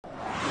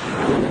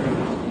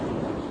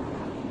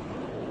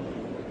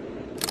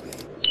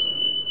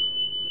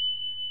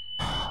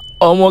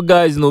Omo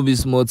guys no be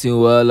small thing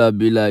wahala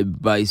be like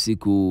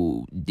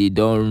bicycle. They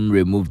don't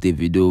remove the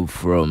video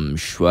from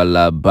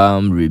Tshwala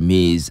Bam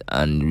remix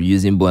and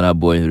using Burna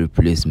Boy in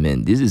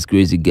replacement. This is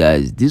crazy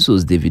guys. This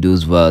was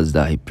Davido's verse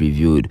that he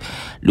previewed.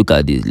 Look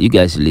at this. You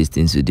guys should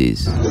listen to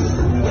this.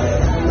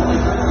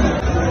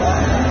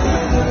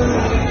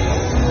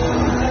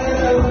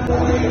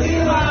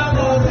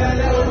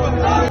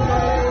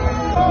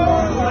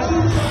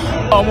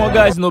 Omo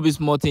guys no be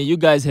small thing. You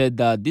guys heard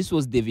that this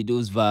was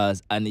Davido's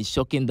verse, and it's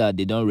shocking that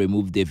they don't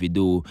remove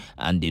Davido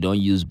and they don't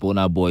use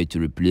Burna Boy to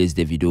replace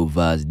Davido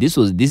verse. This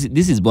is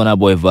Burna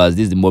Boy verse.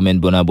 This is the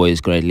moment Burna Boy is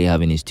currently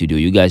having in studio.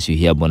 You guys should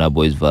hear Burna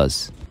Boy's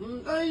verse.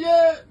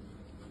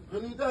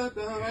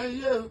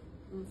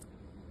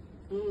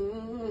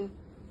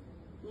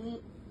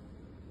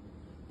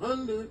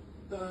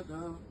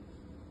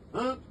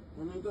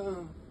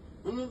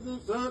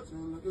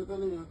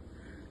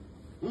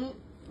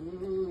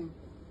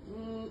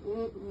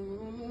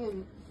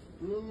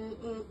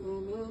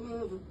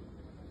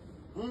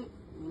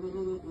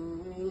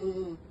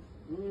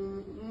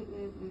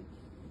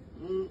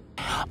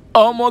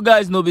 Omo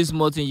guys no be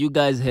small thing. You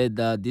guys heard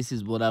that this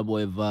is Burna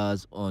Boy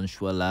verse on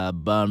Tshwala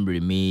Bam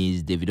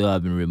remix. Davido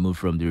have been removed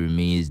from the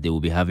remix. They will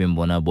be having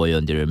Burna Boy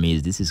on the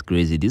remix. This is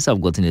crazy. This have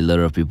gotten a lot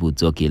of people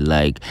talking.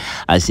 Like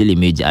I still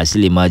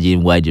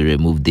imagine why they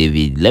removed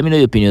David. Let me know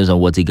your opinions on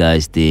what you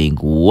guys think.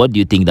 What do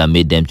you think that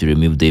made them to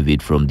remove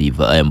David from the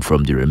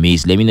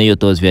remix? Let me know your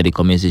thoughts via the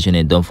comment section,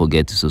 and don't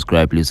forget to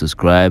subscribe. Please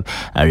subscribe.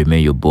 I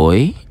remain your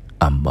boy.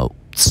 I'm out.